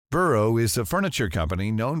Burrow is a furniture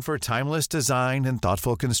company known for timeless design and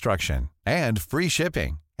thoughtful construction, and free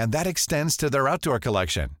shipping, and that extends to their outdoor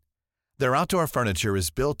collection. Their outdoor furniture is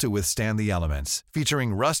built to withstand the elements,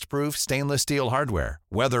 featuring rust-proof stainless steel hardware,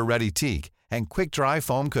 weather-ready teak, and quick-dry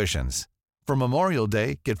foam cushions. For Memorial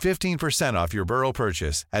Day, get 15% off your Burrow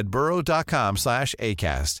purchase at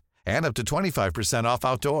burrow.com/ACAST and up to 25% off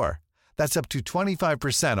outdoor. That's up to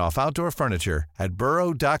 25% off outdoor furniture at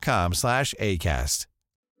burrow.com/ACAST.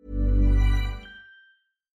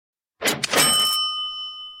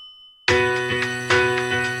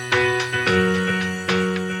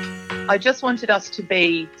 I just wanted us to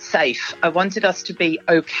be safe. I wanted us to be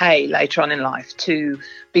okay later on in life, to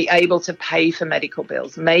be able to pay for medical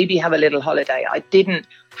bills, maybe have a little holiday. I didn't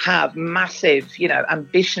have massive,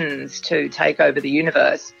 ambitions to take over the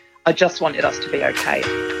universe. I just wanted us to be okay.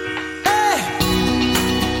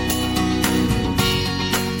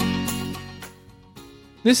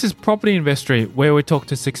 This is Property Investory, where we talk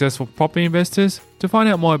to successful property investors to find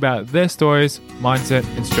out more about their stories, mindset,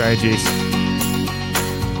 and strategies.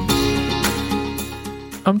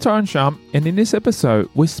 I'm Taran Sham, and in this episode,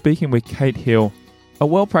 we're speaking with Kate Hill, a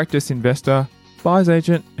well-practiced investor, buyer's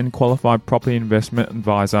agent, and qualified property investment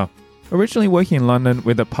advisor. Originally working in London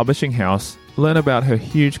with a publishing house, learn about her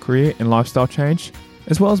huge career and lifestyle change,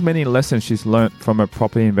 as well as many lessons she's learnt from her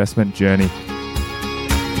property investment journey.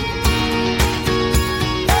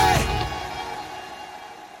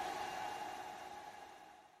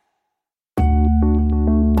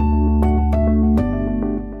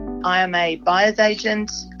 I am a buyer's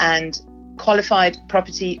agent and qualified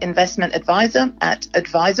property investment advisor at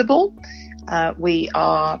Advisable. We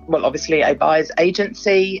are, obviously a buyer's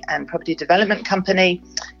agency and property development company.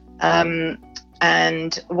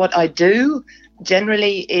 And what I do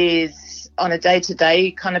generally is on a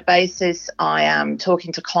day-to-day kind of basis, I am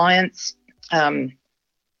talking to clients. I'm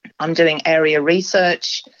doing area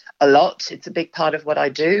research a lot. It's a big part of what I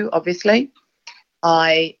do, obviously.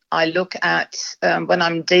 I look at, when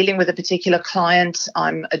I'm dealing with a particular client,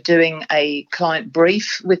 I'm doing a client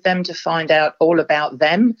brief with them to find out all about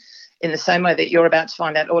them in the same way that you're about to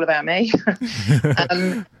find out all about me.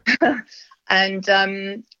 And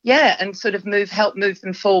sort of help move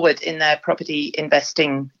them forward in their property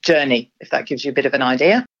investing journey, if that gives you a bit of an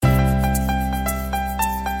idea.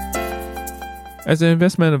 As an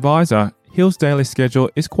investment advisor, Hill's daily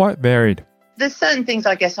schedule is quite varied. There's certain things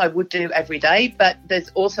I guess I would do every day, but there's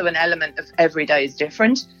also an element of every day is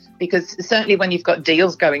different, because certainly when you've got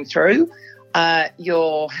deals going through,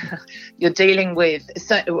 you're dealing with,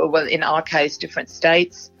 in our case, different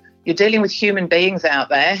states. You're dealing with human beings out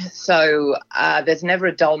there, so there's never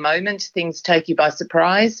a dull moment. Things take you by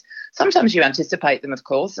surprise. Sometimes you anticipate them, of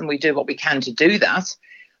course, and we do what we can to do that.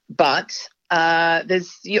 But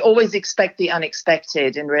you always expect the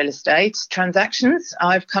unexpected in real estate transactions,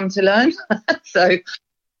 I've come to learn. So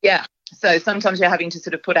sometimes you're having to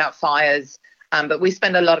sort of put out fires, but we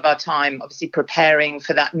spend a lot of our time obviously preparing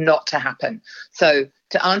for that not to happen. So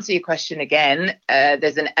to answer your question again,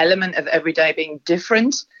 there's an element of every day being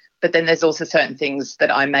different, but then there's also certain things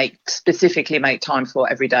that I specifically make time for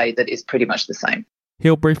every day that is pretty much the same.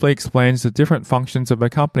 Hill briefly explains the different functions of a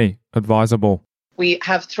company, Advisable. We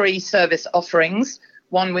have 3 service offerings,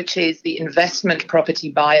 one which is the investment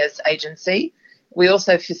property buyer's agency. We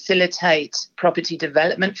also facilitate property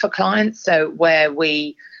development for clients, so where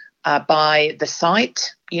we buy the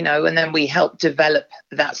site, and then we help develop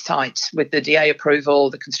that site with the DA approval,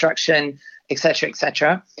 the construction, etc.,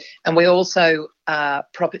 etc. And we also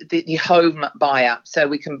the home buyer,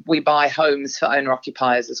 so we buy homes for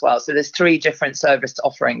owner-occupiers as well. So there's 3 different service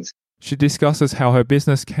offerings. She discusses how her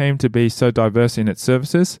business came to be so diverse in its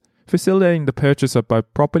services, facilitating the purchase of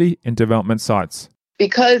both property and development sites.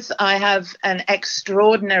 Because I have an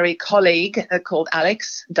extraordinary colleague called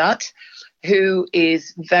Alex Dutt, who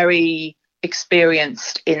is very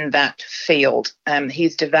experienced in that field.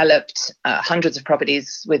 He's developed hundreds of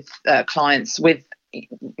properties with clients, with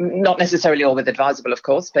not necessarily all with Advisable, of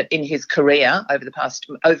course, but in his career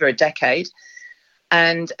over a decade.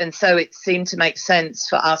 And so it seemed to make sense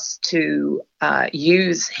for us to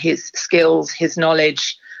use his skills, his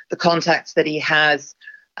knowledge, the contacts that he has.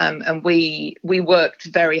 And we worked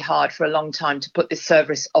very hard for a long time to put this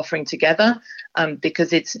service offering together,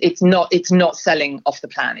 because it's not selling off the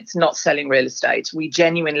plan. It's not selling real estate. We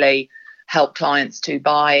genuinely help clients to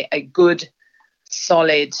buy a good,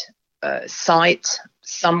 solid site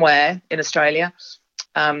somewhere in Australia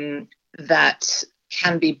that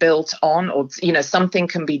can be built on, or something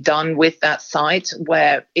can be done with that site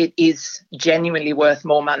where it is genuinely worth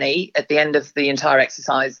more money at the end of the entire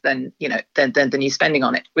exercise than you're spending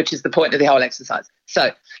on it, which is the point of the whole exercise.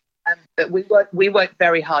 So but we work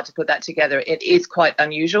very hard to put that together. It is quite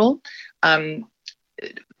unusual,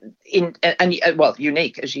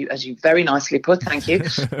 unique, as you very nicely put. Thank you.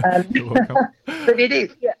 You're welcome. But it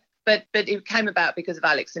is, yeah. But it came about because of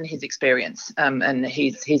Alex and his experience, and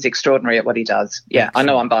he's extraordinary at what he does. Yeah, I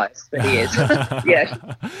know I'm biased, but he is. Yeah.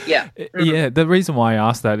 Yeah. The reason why I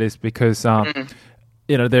asked that is because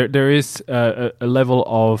there is a level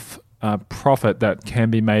of profit that can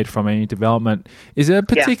be made from any development. Is there a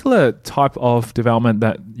particular type of development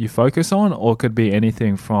that you focus on, or could be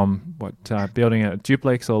anything from building a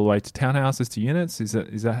duplex all the way to townhouses to units? Is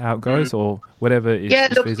that how it goes, or whatever is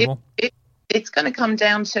feasible? It's going to come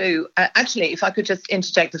down to actually, if I could just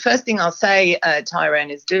interject, the first thing I'll say, Tyrone,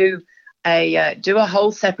 is do a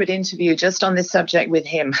whole separate interview just on this subject with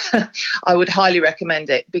him. I would highly recommend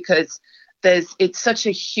it because it's such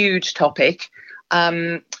a huge topic.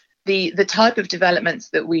 The type of developments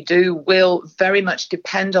that we do will very much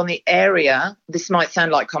depend on the area. This might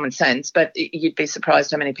sound like common sense, but you'd be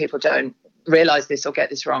surprised how many people don't realise this or get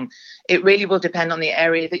this wrong. It really will depend on the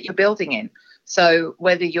area that you're building in. So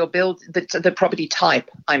whether you're the property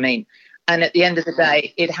type, and at the end of the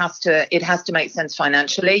day, it has to make sense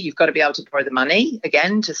financially. You've got to be able to borrow the money,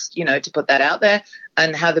 again, just to put that out there,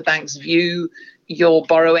 and how the banks view your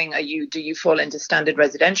borrowing. Do you fall into standard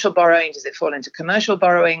residential borrowing? Does it fall into commercial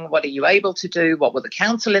borrowing? What are you able to do? What will the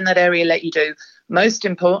council in that area let you do? Most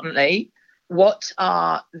importantly, what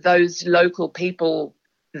are those local people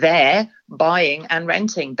there buying and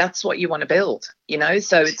renting? That's what you want to build,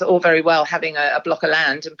 so it's all very well having a block of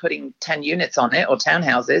land and putting 10 units on it or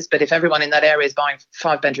townhouses, but if everyone in that area is buying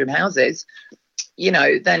 5-bedroom houses,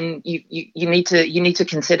 then you need to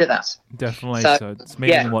consider that. Definitely. So it's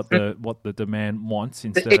meeting what the demand wants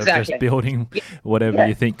instead of just building whatever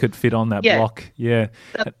you think could fit on that block. Yeah,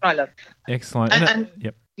 that's what I love. Excellent.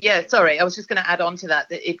 Yep. Yeah, sorry, I was just going to add on to that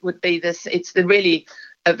it would be this. It's really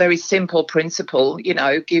a very simple principle,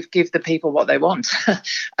 give the people what they want,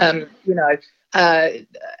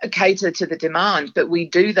 cater to the demand. But we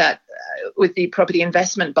do that with the property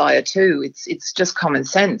investment buyer too. It's just common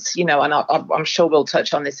sense, and I'm sure we'll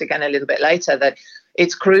touch on this again a little bit later, that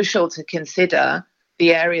it's crucial to consider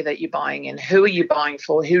the area that you're buying in. Who are you buying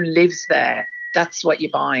for? Who lives there? That's what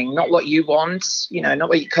you're buying, not what you want, not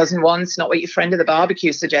what your cousin wants, not what your friend at the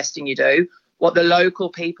barbecue is suggesting you do. What the local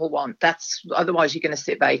people want. Otherwise you're going to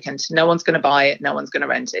sit vacant. No one's going to buy it. No one's going to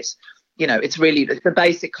rent it. It's the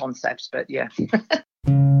basic concept, but yeah.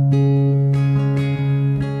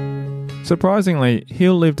 Surprisingly,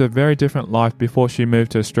 Hill lived a very different life before she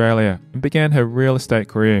moved to Australia and began her real estate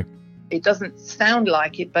career. It doesn't sound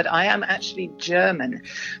like it, but I am actually German.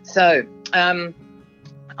 So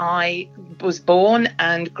I was born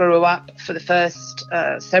and grew up for the first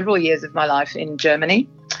several years of my life in Germany.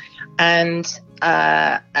 And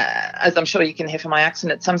as I'm sure you can hear from my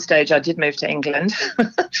accent, at some stage I did move to England.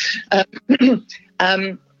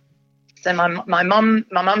 So my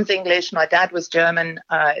mum's English, my dad was German.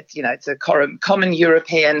 It's a common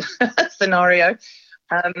European scenario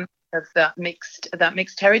of that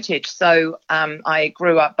mixed heritage. So I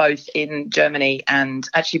grew up both in Germany and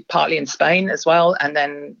actually partly in Spain as well, and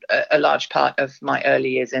then a large part of my early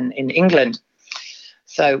years in England.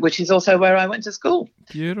 So, which is also where I went to school.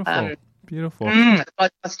 Beautiful. Beautiful. I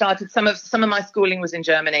started some of my schooling was in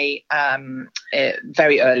Germany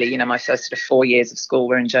very early. My first sort of 4 years of school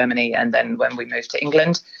were in Germany, and then when we moved to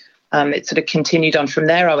England, it sort of continued on from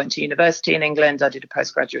there. I went to university in England. I did a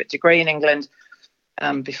postgraduate degree in England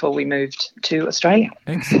before we moved to Australia.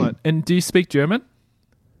 Excellent. And do you speak German?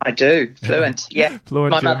 I do, fluent. Yeah,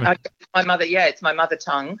 fluent German. My mother, it's my mother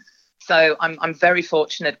tongue. So I'm very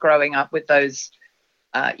fortunate growing up with those.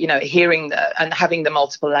 Hearing and having the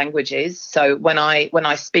multiple languages. So when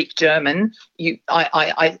I speak German,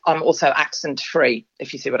 I'm also accent free,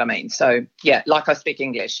 if you see what I mean. So yeah, like I speak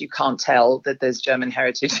English, you can't tell that there's German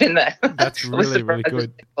heritage in there. That's really, really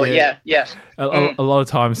good. Yeah. A lot of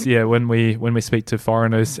times, when we speak to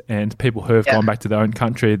foreigners and people who have gone back to their own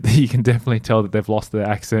country, you can definitely tell that they've lost their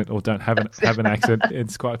accent or don't have an accent.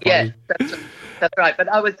 It's quite funny. Yeah, that's right. But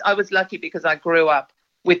I was lucky because I grew up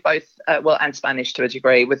with both, and Spanish to a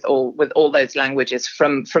degree, with all those languages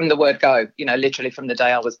from the word go. Literally from the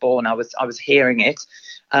day I was born, I was hearing it.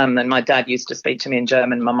 And my dad used to speak to me in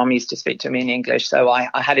German. My mum used to speak to me in English. So I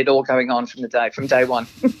had it all going on from day one.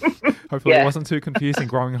 Hopefully it wasn't too confusing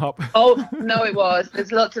growing up. Oh, no, it was.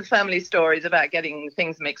 There's lots of family stories about getting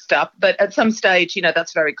things mixed up. But at some stage,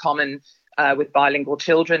 that's very common. with bilingual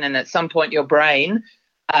children, and at some point your brain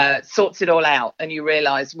sorts it all out and you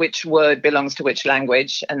realise which word belongs to which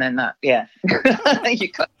language, and then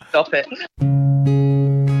you can't stop it.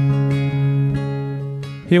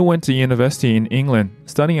 Hill went to university in England,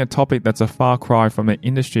 studying a topic that's a far cry from the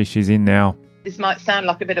industry she's in now. This might sound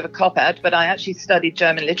like a bit of a cop-out, but I actually studied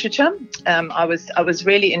German literature. I was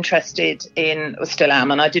really interested in, or still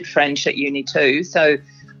am, and I did French at uni too. So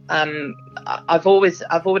I've always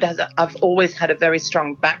had a very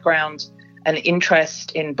strong background and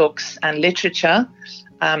interest in books and literature.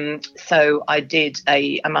 So I did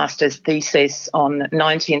a master's thesis on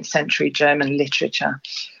 19th century German literature,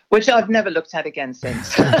 which I've never looked at again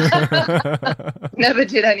since. Never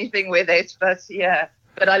did anything with it,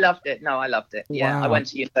 but I loved it. No, I loved it. Yeah, Wow. I went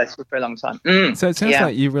to university for a long time. So it sounds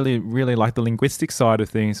like you really, really like the linguistic side of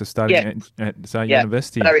things of studying at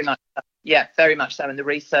university. Very much so. Yeah, very much so, in the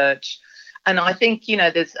research. And I think,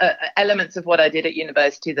 there's elements of what I did at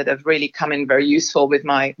university that have really come in very useful with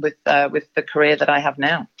the career that I have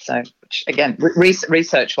now. So, which, again,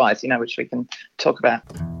 research-wise, which we can talk about.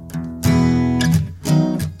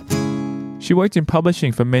 She worked in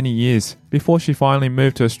publishing for many years before she finally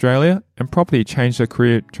moved to Australia, and property changed her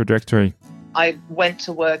career trajectory. I went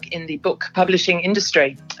to work in the book publishing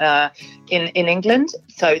industry in England.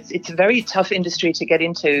 So it's a very tough industry to get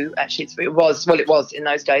into. Actually, it was in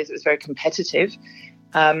those days. It was very competitive.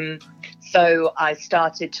 So I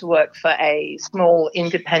started to work for a small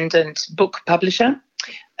independent book publisher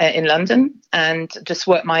in London, and just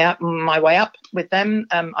worked my way up with them.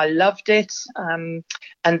 I loved it. And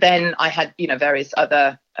then I had,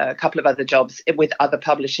 a couple of other jobs with other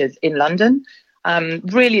publishers in London.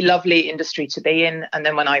 Really lovely industry to be in. And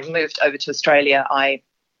then when I moved over to Australia, I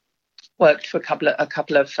worked for a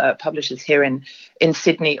couple of publishers here in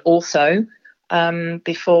Sydney also,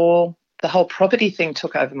 before the whole property thing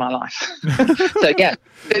took over my life. So yeah,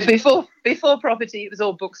 before property, it was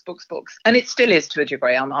all books, and it still is to a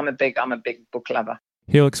degree. I'm a big book lover.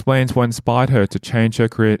 Hill explains what inspired her to change her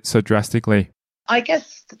career so drastically. I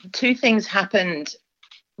guess two things happened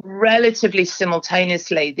relatively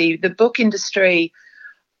simultaneously. The book industry,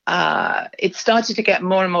 it started to get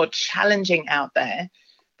more and more challenging out there.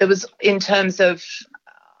 There was, in terms of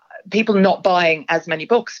people not buying as many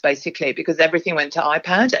books, basically, because everything went to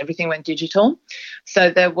iPad, everything went digital. So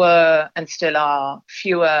there were, and still are,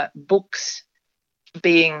 fewer books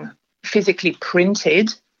being physically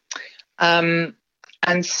printed. And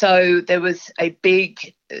so there was a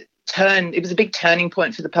big it was a big turning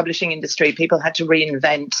point for the publishing industry. People had to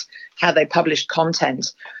reinvent how they published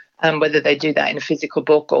content, whether they do that in a physical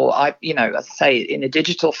book or, as I say, in a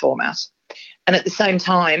digital format. And at the same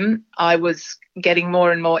time, I was getting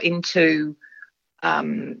more and more into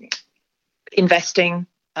investing,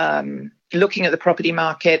 looking at the property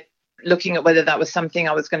market, looking at whether that was something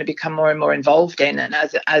I was going to become more and more involved in. And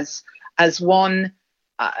as one,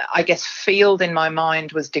 I guess, field in my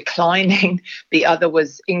mind was declining, the other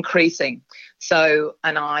was increasing. So,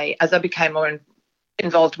 as I became more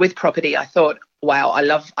involved with property, I thought, wow, I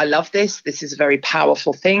love this. This is a very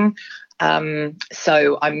powerful thing.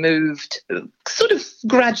 So I moved sort of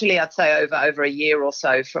gradually, I'd say over a year or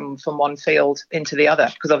so from one field into the other,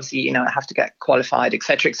 because obviously, I have to get qualified, et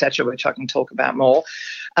cetera, which I can talk about more.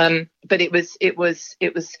 But it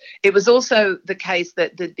was also the case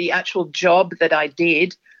that the actual job that I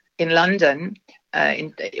did in London,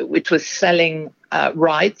 which was selling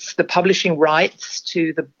rights, the publishing rights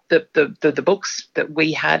to the books that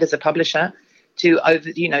we had as a publisher, to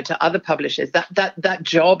other publishers. That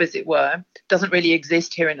job, as it were, doesn't really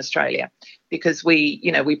exist here in Australia, because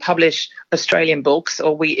we publish Australian books,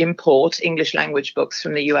 or we import English language books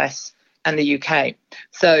from the US and the UK.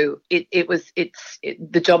 So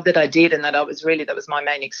the job that I did, and that was my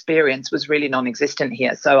main experience, was really non-existent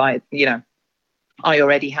here. So I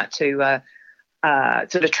already had to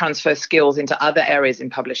sort of transfer skills into other areas in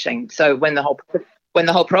publishing. So when the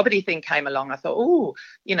whole property thing came along, I thought,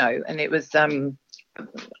 and it was,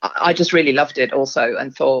 I just really loved it also,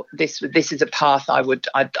 and thought this is a path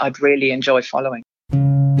I'd really enjoy following.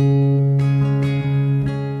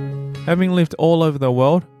 Having lived all over the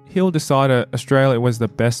world, Hill decided Australia was the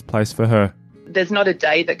best place for her. There's not a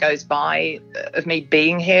day that goes by of me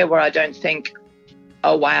being here where I don't think,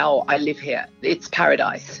 oh wow, I live here. It's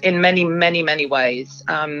paradise in many, many, many ways.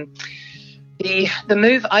 The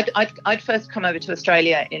move, I'd first come over to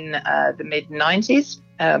Australia in the mid-90s.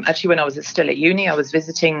 Actually, when I was still at uni, I was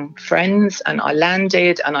visiting friends, and I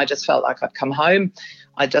landed, and I just felt like I'd come home.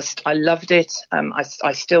 I loved it.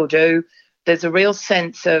 I still do. There's a real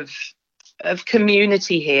sense of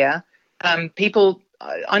community here. People,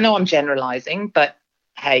 I know I'm generalising, but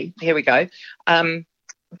hey, here we go.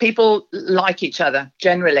 People like each other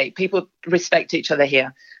generally. People respect each other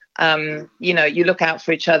here. You look out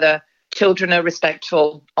for each other. Children are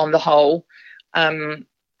respectful on the whole. And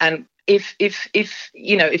if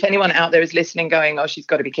anyone out there is listening going, oh, she's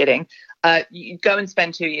got to be kidding, you go and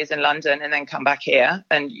spend 2 years in London and then come back here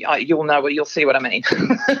and you'll see what I mean.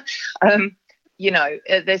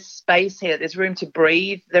 There's space here. There's room to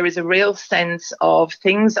breathe. There is a real sense of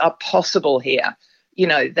things are possible here.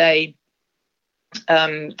 They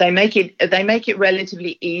make it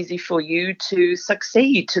relatively easy for you to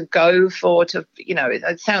succeed, to go for,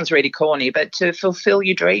 it sounds really corny, but to fulfill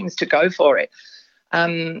your dreams, to go for it.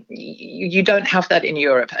 You don't have that in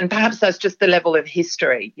Europe. And perhaps that's just the level of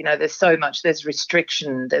history. There's so much, there's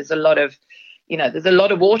restriction. There's a lot of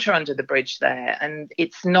water under the bridge there. And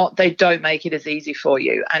they don't make it as easy for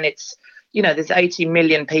you. And it's, there's 80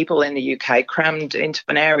 million people in the UK crammed into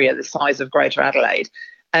an area the size of Greater Adelaide.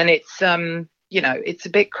 And it's, it's a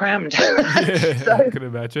bit crammed. Yeah, so, I can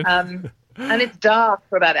imagine. And it's dark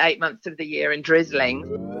for about 8 months of the year and drizzling.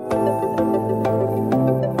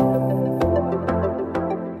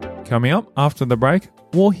 Coming up after the break,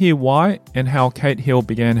 we'll hear why and how Kate Hill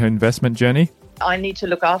began her investment journey. I need to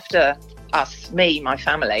look after us, me, my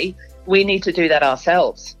family. We need to do that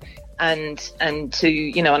ourselves. And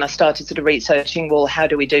I started sort of researching, well, how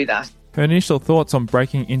do we do that? Her initial thoughts on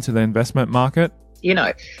breaking into the investment market.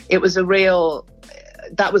 It was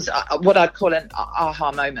that was what I'd call an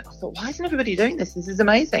aha moment. I thought, why isn't everybody doing this? This is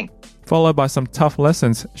amazing. Followed by some tough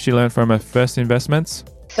lessons she learned from her first investments.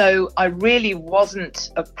 So I really wasn't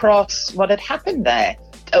across what had happened there.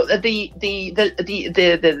 The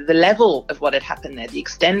level of what had happened there, the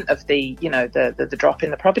extent of the drop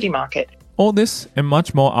in the property market. All this and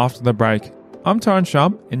much more after the break. I'm Taran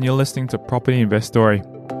Shum and you're listening to Property Invest Story.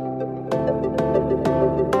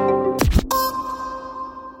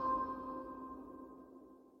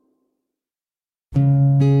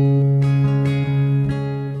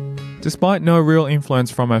 Despite no real influence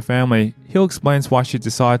from her family, Hill explains why she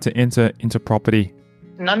decided to enter into property.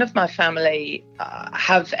 None of my family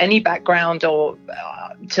have any background or,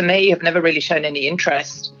 to me, have never really shown any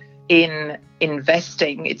interest in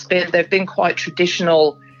investing. They've been quite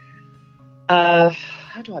traditional. How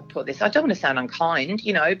do I put this? I don't want to sound unkind,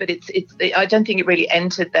 but I don't think it really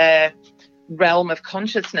entered their realm of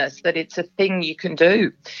consciousness that it's a thing you can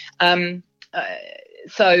do.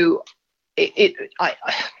 So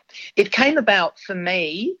it came about for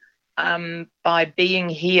me by being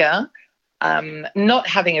here, not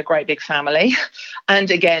having a great big family,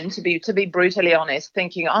 and again, to be brutally honest,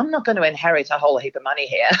 thinking I'm not going to inherit a whole heap of money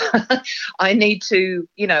here. I need to,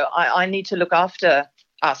 I need to look after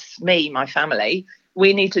us, me, my family.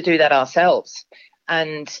 We need to do that ourselves.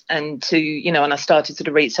 And I started sort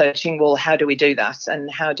of researching, well, how do we do that? And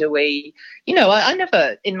how do we, I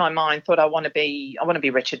never in my mind thought I want to be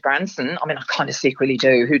Richard Branson. I mean, I kind of secretly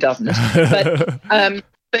do. Who doesn't?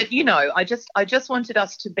 But I just wanted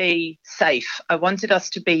us to be safe. I wanted us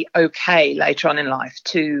to be okay later on in life,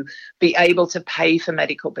 to be able to pay for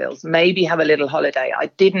medical bills, maybe have a little holiday. I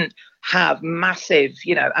didn't have massive,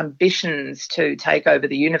 ambitions to take over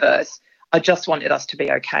the universe. I just wanted us to be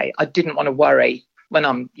okay. I didn't want to worry when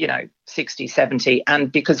I'm, 60, 70. And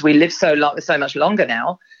because we live so much longer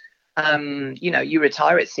now, you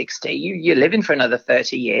retire at 60, you're living for another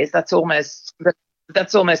 30 years. That's almost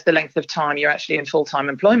the length of time you're actually in full-time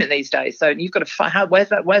employment these days. So you've got to find out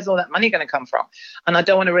where's all that money going to come from? And I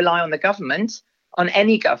don't want to rely on the government, on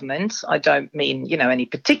any government. I don't mean, any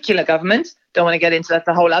particular government. Don't want to get into that.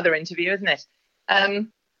 That's a whole other interview, isn't it?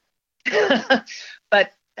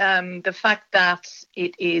 But the fact that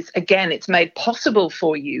it is, again, it's made possible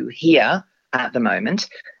for you here at the moment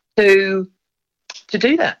to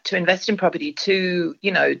do that, to invest in property, to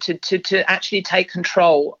actually take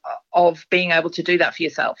control of being able to do that for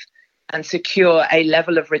yourself and secure a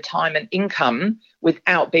level of retirement income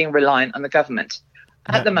without being reliant on the government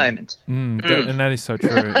at the moment. And that is so true.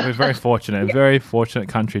 We're very fortunate, a very fortunate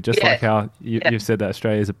country, just like how you've said that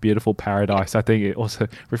Australia is a beautiful paradise. I think it also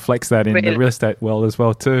reflects that in the real estate world as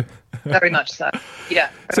well too. Very much so. Yeah,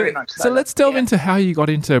 very much so. So let's delve into how you got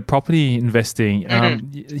into property investing.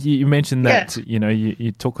 You mentioned that,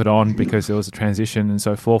 you took it on because there was a transition and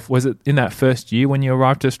so forth. Was it in that first year when you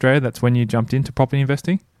arrived to Australia, that's when you jumped into property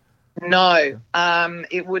investing? No,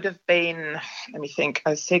 it would have been, let me think,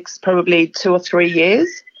 06, probably 2 or 3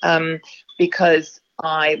 years, because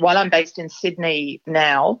while I'm based in Sydney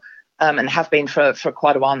now, and have been for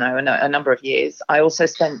quite a while now, a number of years, I also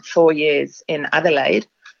spent 4 years in Adelaide,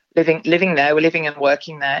 living there, living and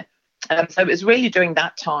working there. So it was really during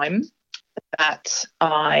that time that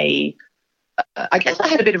I I guess I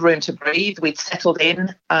had a bit of room to breathe. We'd settled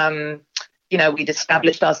in. We'd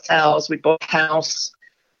established ourselves. We'd bought a house.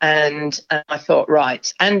 And I thought,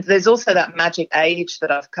 right. And there's also that magic age that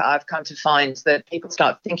I've come to find that people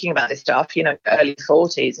start thinking about this stuff, early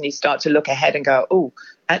 40s, and you start to look ahead and go, oh,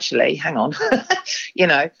 actually, hang on.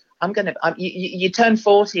 You turn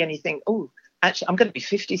 40 and you think, oh, actually, I'm going to be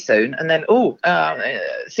 50 soon. And then,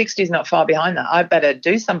 60 is not far behind that. I better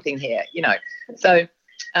do something here, So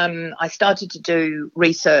I started to do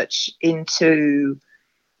research into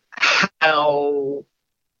how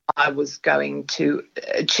I was going to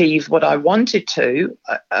achieve what I wanted to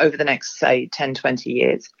over the next, say, 10, 20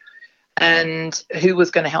 years, and who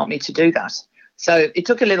was going to help me to do that. So it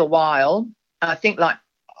took a little while. I think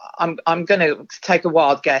I'm going to take a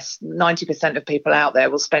wild guess. 90% of people out there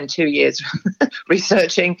will spend 2 years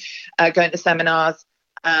researching, going to seminars,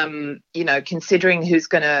 considering who's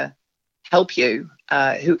going to help you,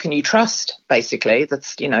 who can you trust, basically.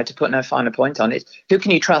 That's, to put no finer point on it. Who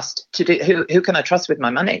can you trust to do, who can I trust with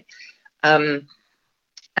my money? And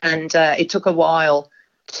it took a while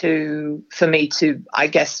for me to, I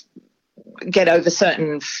guess, get over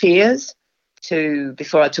certain fears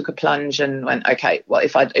before I took a plunge and went, okay, well,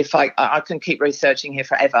 if I can keep researching here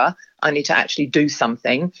forever, I need to actually do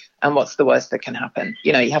something. And what's the worst that can happen?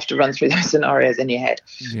 You have to run through those scenarios in your head.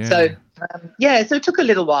 Yeah. So it took a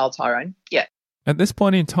little while, Tyrone. Yeah. At this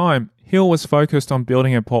point in time, Hill was focused on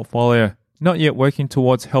building a portfolio, not yet working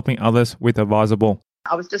towards helping others with Advisable.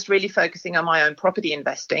 I was just really focusing on my own property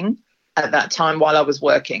investing at that time while I was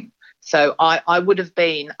working. So I would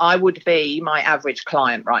be my average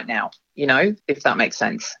client right now, if that makes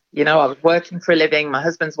sense. I was working for a living. My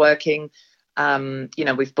husband's working.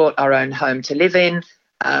 We've bought our own home to live in.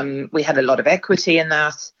 We had a lot of equity in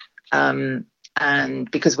that. And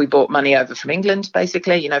because we bought money over from England,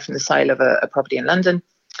 basically, from the sale of a property in London.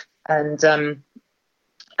 And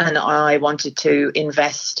I wanted to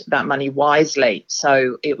invest that money wisely.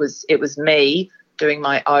 So it was me doing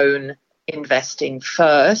my own investing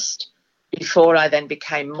first before I then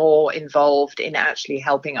became more involved in actually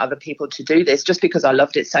helping other people to do this, just because I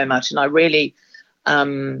loved it so much. And I really,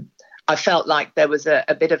 I felt like there was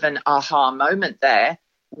a bit of an aha moment there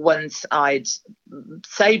once I'd,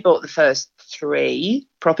 say, bought the first 3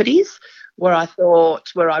 properties where I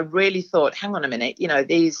really thought, hang on a minute,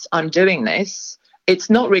 I'm doing this. It's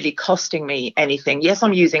not really costing me anything. Yes,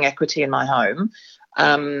 I'm using equity in my home.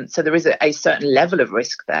 So there is a certain level of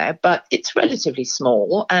risk there, but it's relatively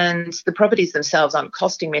small and the properties themselves aren't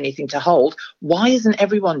costing me anything to hold. Why isn't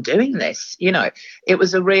everyone doing this? It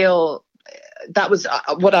was that was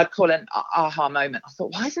what I'd call an aha moment. I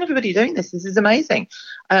thought, why isn't everybody doing this? This is amazing.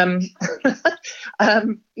 It's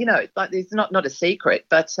like it's not a secret,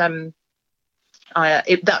 but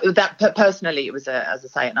personally, it was as I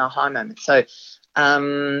say, an aha moment. So,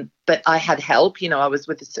 but I had help. I was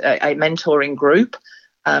with a mentoring group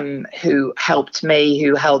who helped me,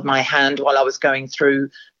 who held my hand while I was going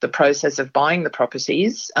through the process of buying the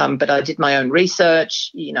properties. But I did my own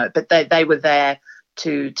research. But they were there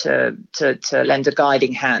to lend a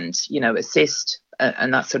guiding hand, assist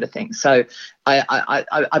and that sort of thing. So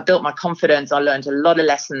I built my confidence. I learned a lot of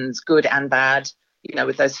lessons, good and bad,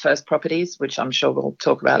 with those first properties, which I'm sure we'll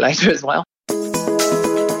talk about later as well.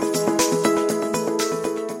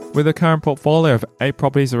 With a current portfolio of 8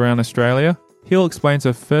 properties around Australia, Hill explains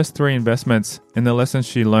her first 3 investments and the lessons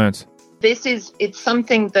she learnt. It's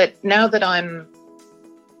something that now that I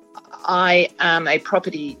am a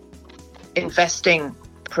property investing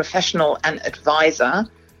professional and advisor,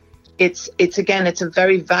 it's a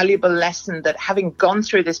very valuable lesson that, having gone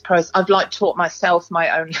through this process, I've taught myself my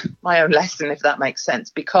own lesson, if that makes sense,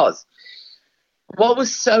 because what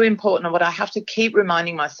was so important and what I have to keep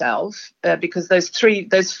reminding myself, because those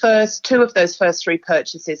first 2 of those first 3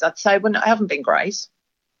 purchases, I'd say, I haven't been great.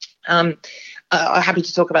 I'm happy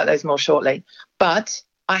to talk about those more shortly, but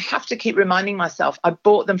I have to keep reminding myself I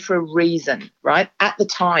bought them for a reason, right? At the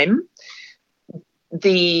time,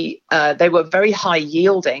 they were very high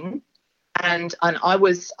yielding, and I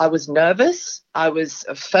was nervous. I was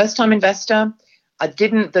a first time investor. I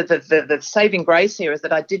didn't. The saving grace here is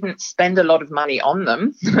that I didn't spend a lot of money on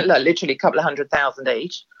them, literally a couple of $100,000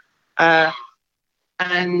 each. But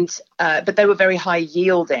they were very high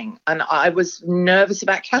yielding, and I was nervous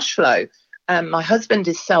about cash flow. My husband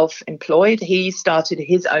is self-employed. He started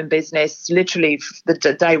his own business literally the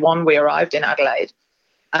day one we arrived in Adelaide,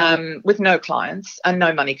 with no clients and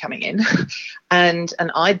no money coming in. and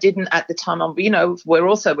I didn't at the time,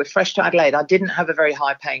 we're fresh to Adelaide. I didn't have a very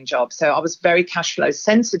high paying job. So I was very cash flow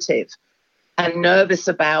sensitive and nervous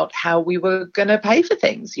about how we were going to pay for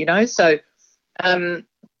things, So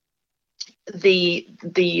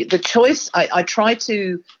the choice, I try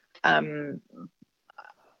to, in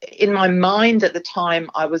my mind at the time,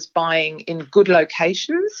 I was buying in good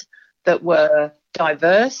locations that were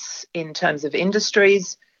diverse in terms of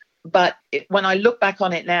industries. But when I look back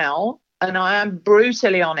on it now, and I am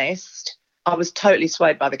brutally honest, I was totally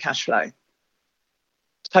swayed by the cash flow.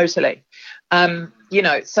 Totally. Because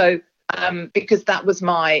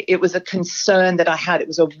it was a concern that I had. It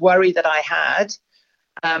was a worry that I had.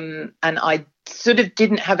 And I sort of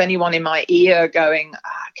didn't have anyone in my ear going,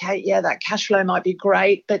 okay, yeah, that cash flow might be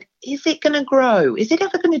great, but is it going to grow? Is it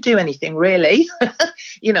ever going to do anything really?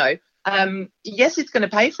 Yes, it's going to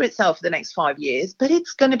pay for itself for the next 5 years, but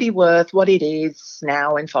it's going to be worth what it is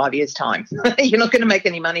now in 5 years' time. You're not going to make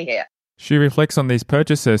any money here. She reflects on these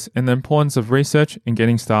purchases and the importance of research and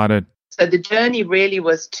getting started. So the journey really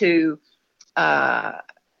was to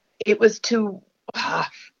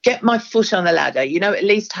get my foot on the ladder, at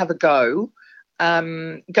least have a go,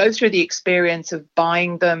 go through the experience of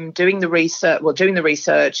buying them, doing the research,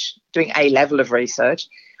 doing a level of research,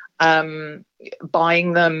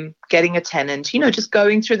 buying them, getting a tenant, just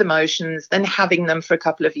going through the motions, then having them for a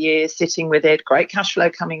couple of years, sitting with it, great cash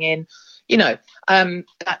flow coming in,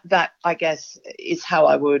 that I guess is how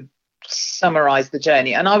I would summarize the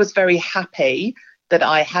journey. And I was very happy that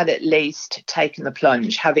I had at least taken the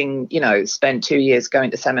plunge, having, spent 2 years going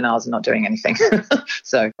to seminars and not doing anything.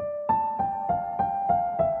 So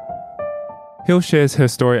Hill shares her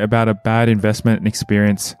story about a bad investment and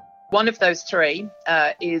experience. One of those three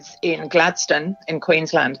is in Gladstone in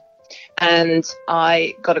Queensland. And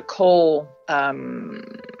I got a call. I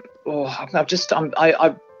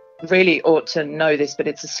really ought to know this, but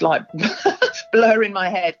it's a slight blur in my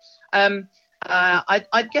head.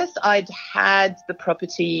 I guess I'd had the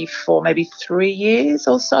property for maybe 3 years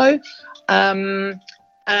or so. I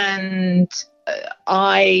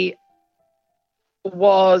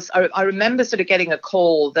remember sort of getting a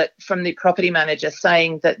call from the property manager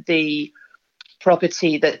saying that the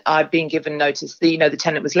property that I'd been given notice, the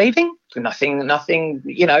tenant was leaving. Nothing,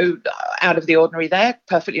 out of the ordinary there.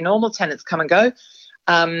 Perfectly normal. Tenants come and go.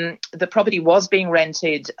 The property was being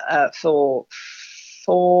rented for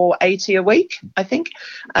 $480 a week, I think.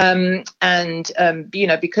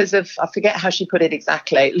 Because of, I forget how she put it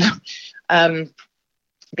exactly,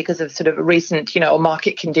 because of sort of recent,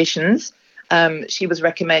 market conditions, she was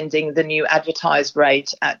recommending the new advertised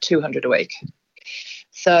rate at $200 a week.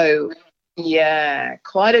 So, yeah,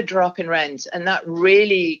 quite a drop in rent. And that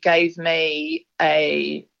really gave me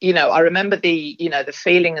I remember the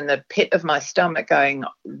feeling in the pit of my stomach going,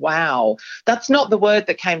 wow, that's not the word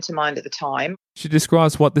that came to mind at the time. She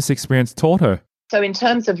describes what this experience taught her. So in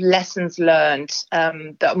terms of lessons learned,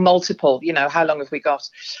 that multiple, how long have we got?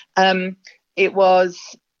 It was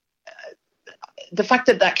the fact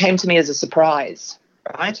that came to me as a surprise.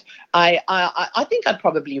 Right. I think I'd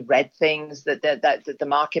probably read things that the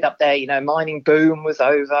market up there, mining boom was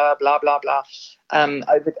over, blah, blah, blah,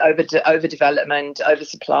 overdevelopment,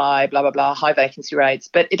 oversupply, blah, blah, blah, high vacancy rates.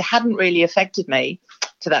 But it hadn't really affected me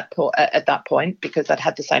at that point because I'd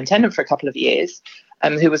had the same tenant for a couple of years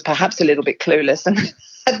who was perhaps a little bit clueless and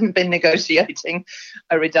hadn't been negotiating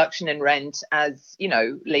a reduction in rent as,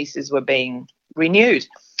 leases were being renewed.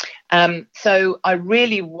 So I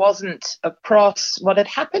really wasn't across what had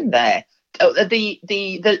happened there, the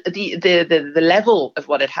level of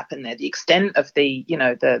what had happened there, the extent of the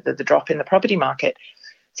drop in the property market.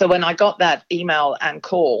 So when I got that email and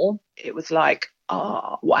call, it was like,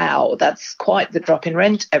 oh wow, that's quite the drop in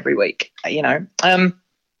rent every week, And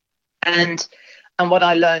what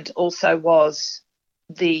I learned also was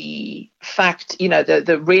the fact,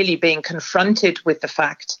 the really being confronted with the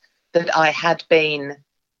fact that I had been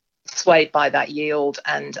swayed by that yield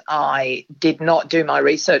and I did not do my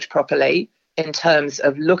research properly in terms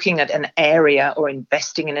of looking at an area or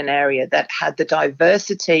investing in an area that had the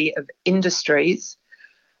diversity of industries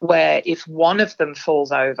where if one of them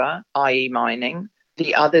falls over, i.e. mining,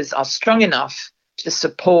 the others are strong enough to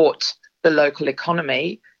support the local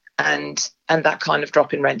economy and that kind of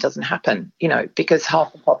drop in rent doesn't happen, because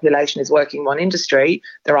half the population is working one industry.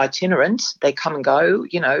 They're itinerant. They come and go.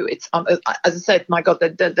 It's as I said, my God,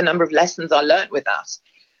 the number of lessons I learnt with that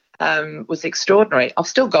was extraordinary. I've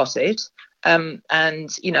still got it,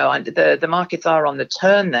 the markets are on the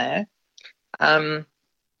turn there. And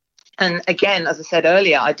again, as I said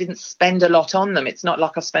earlier, I didn't spend a lot on them. It's not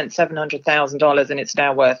like I spent $700,000 and it's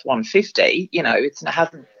now worth $150. It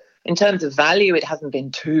hasn't. In terms of value, it hasn't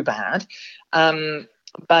been too bad,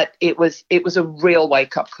 but it was a real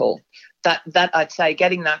wake-up call. That I'd say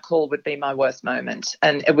getting that call would be my worst moment,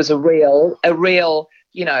 and it was a real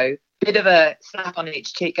bit of a slap on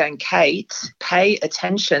each cheek going, Kate, pay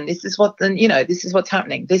attention. This is this is what's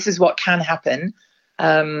happening. This is what can happen.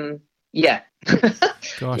 Yeah.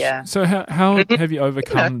 Gosh. Yeah. So how have you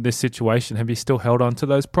overcome this situation? Have you still held on to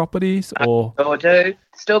those properties, or? I do.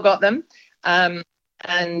 Still got them. And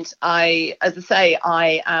I, as I say,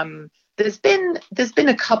 there's been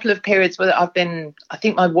a couple of periods where I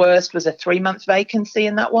think my worst was a 3-month vacancy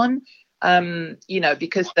in that one.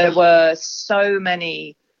 Because there were so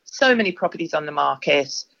many properties on the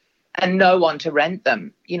market and no one to rent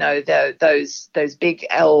them. Those big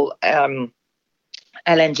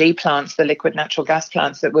LNG plants, the liquid natural gas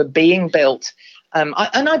plants that were being built.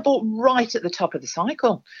 I bought right at the top of the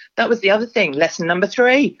cycle. That was the other thing. Lesson number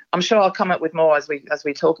 3. I'm sure I'll come up with more as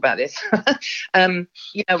we talk about this. When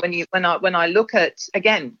I look at,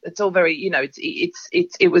 again, it's all very,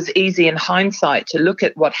 it was easy in hindsight to look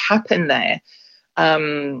at what happened there.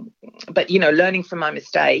 But learning from my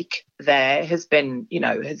mistake there has been,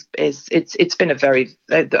 it's been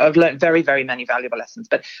I've learned very, very many valuable lessons.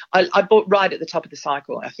 But I bought right at the top of the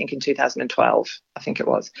cycle, I think in 2012, I think it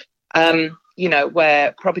was.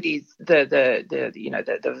 Where properties,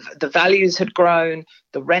 the values had grown,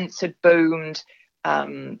 the rents had boomed,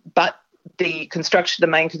 but the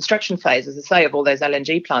main construction phase, as I say, of all those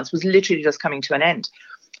LNG plants was literally just coming to an end.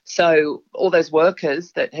 So all those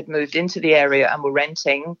workers that had moved into the area and were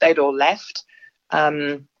renting, they'd all left.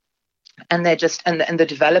 And they're just, and the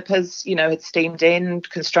developers, had steamed in,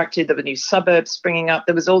 constructed, there were new suburbs springing up.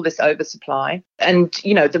 There was all this oversupply. And,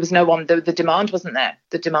 there was no one, the demand wasn't there.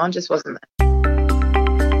 The demand just wasn't there.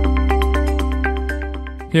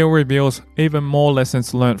 Hill reveals even more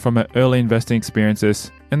lessons learnt from her early investing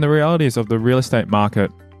experiences and the realities of the real estate market.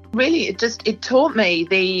 Really, it taught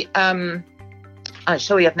me I'm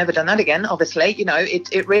sure I've never done that again, obviously.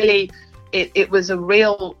 It was a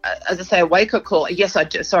real, as I say, a wake-up call. Yes, I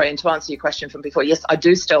do. Sorry, and to answer your question from before, yes, I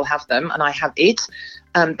do still have them, and I have it.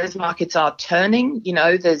 Those markets are turning.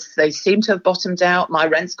 They seem to have bottomed out. My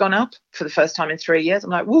rent's gone up for the first time in 3 years.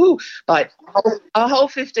 I'm like, woo, like a whole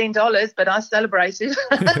 $15, but I celebrated.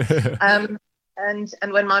 And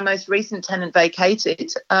when my most recent tenant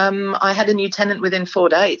vacated, I had a new tenant within 4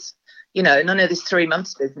 days. None of this 3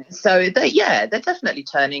 months business. So they're definitely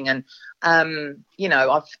turning. And, I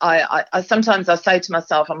sometimes I say to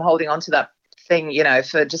myself, I'm holding on to that thing,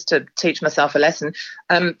 for just to teach myself a lesson.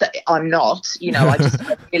 That I'm not, I just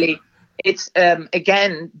really, it's,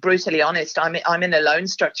 again, brutally honest. I'm in a loan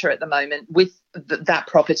structure at the moment with that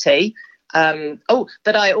property.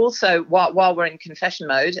 That I also, while we're in confession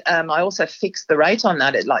mode, I also fixed the rate on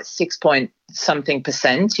that at like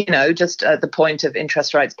 6.something%, just at the point of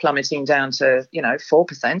interest rates plummeting down to,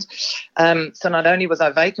 4%. So not only was I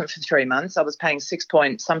vacant for 3 months, I was paying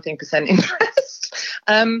 6.something% interest,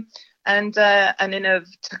 and in a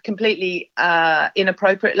completely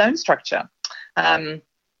inappropriate loan structure.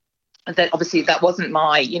 That obviously that wasn't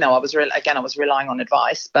my, I was relying on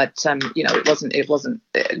advice, but it wasn't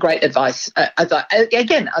great advice as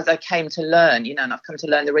I came to learn, and I've come to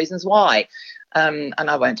learn the reasons why, and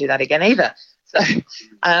I won't do that again either. So,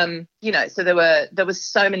 so there were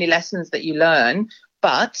so many lessons that you learn,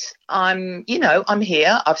 but I'm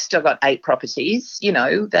here. I've still got 8 properties.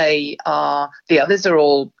 The others are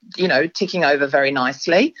all, ticking over very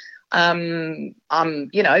nicely. I'm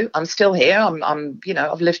still here.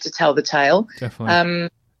 I've lived to tell the tale. Definitely.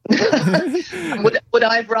 Would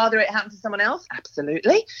I rather it happen to someone else?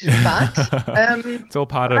 Absolutely. But it's all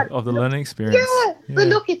part of the learning experience. Yeah. But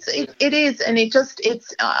look, it is, and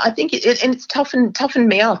I think it's toughened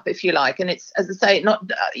me up, if you like. And it's, as I say, not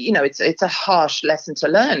it's a harsh lesson to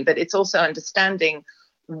learn, but it's also understanding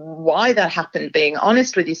why that happened, being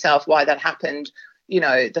honest with yourself, why that happened.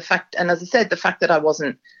 The fact, and as I said, the fact that I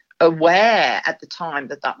wasn't aware at the time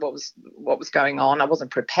that what was going on. I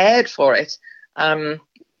wasn't prepared for it. And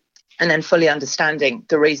then fully understanding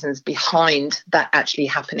the reasons behind that actually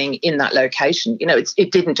happening in that location.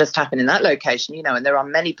 It didn't just happen in that location, and there are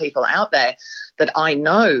many people out there that I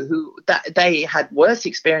know who that they had worse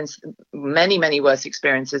experience, many, many worse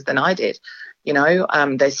experiences than I did.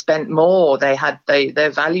 They spent more, their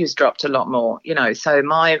values dropped a lot more, so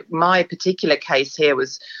my particular case here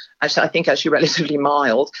was actually relatively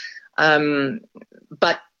mild.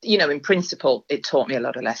 But, in principle, it taught me a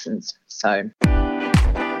lot of lessons. So.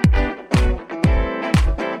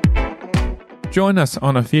 Join us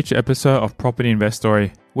on a future episode of Property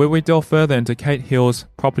Investory, where we delve further into Kate Hill's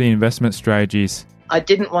property investment strategies. I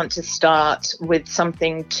didn't want to start with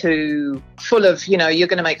something too full of, you're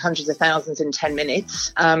going to make hundreds of thousands in 10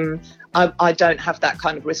 minutes. I don't have that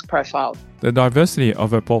kind of risk profile. The diversity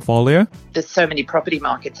of a portfolio. There's so many property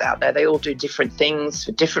markets out there. They all do different things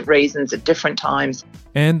for different reasons at different times.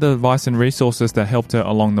 And the advice and resources that helped her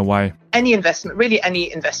along the way. Any investment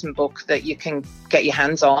book that you can get your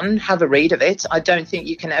hands on, have a read of it. I don't think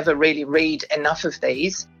you can ever really read enough of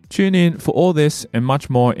these. Tune in for all this and much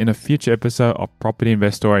more in a future episode of Property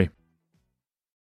Investory.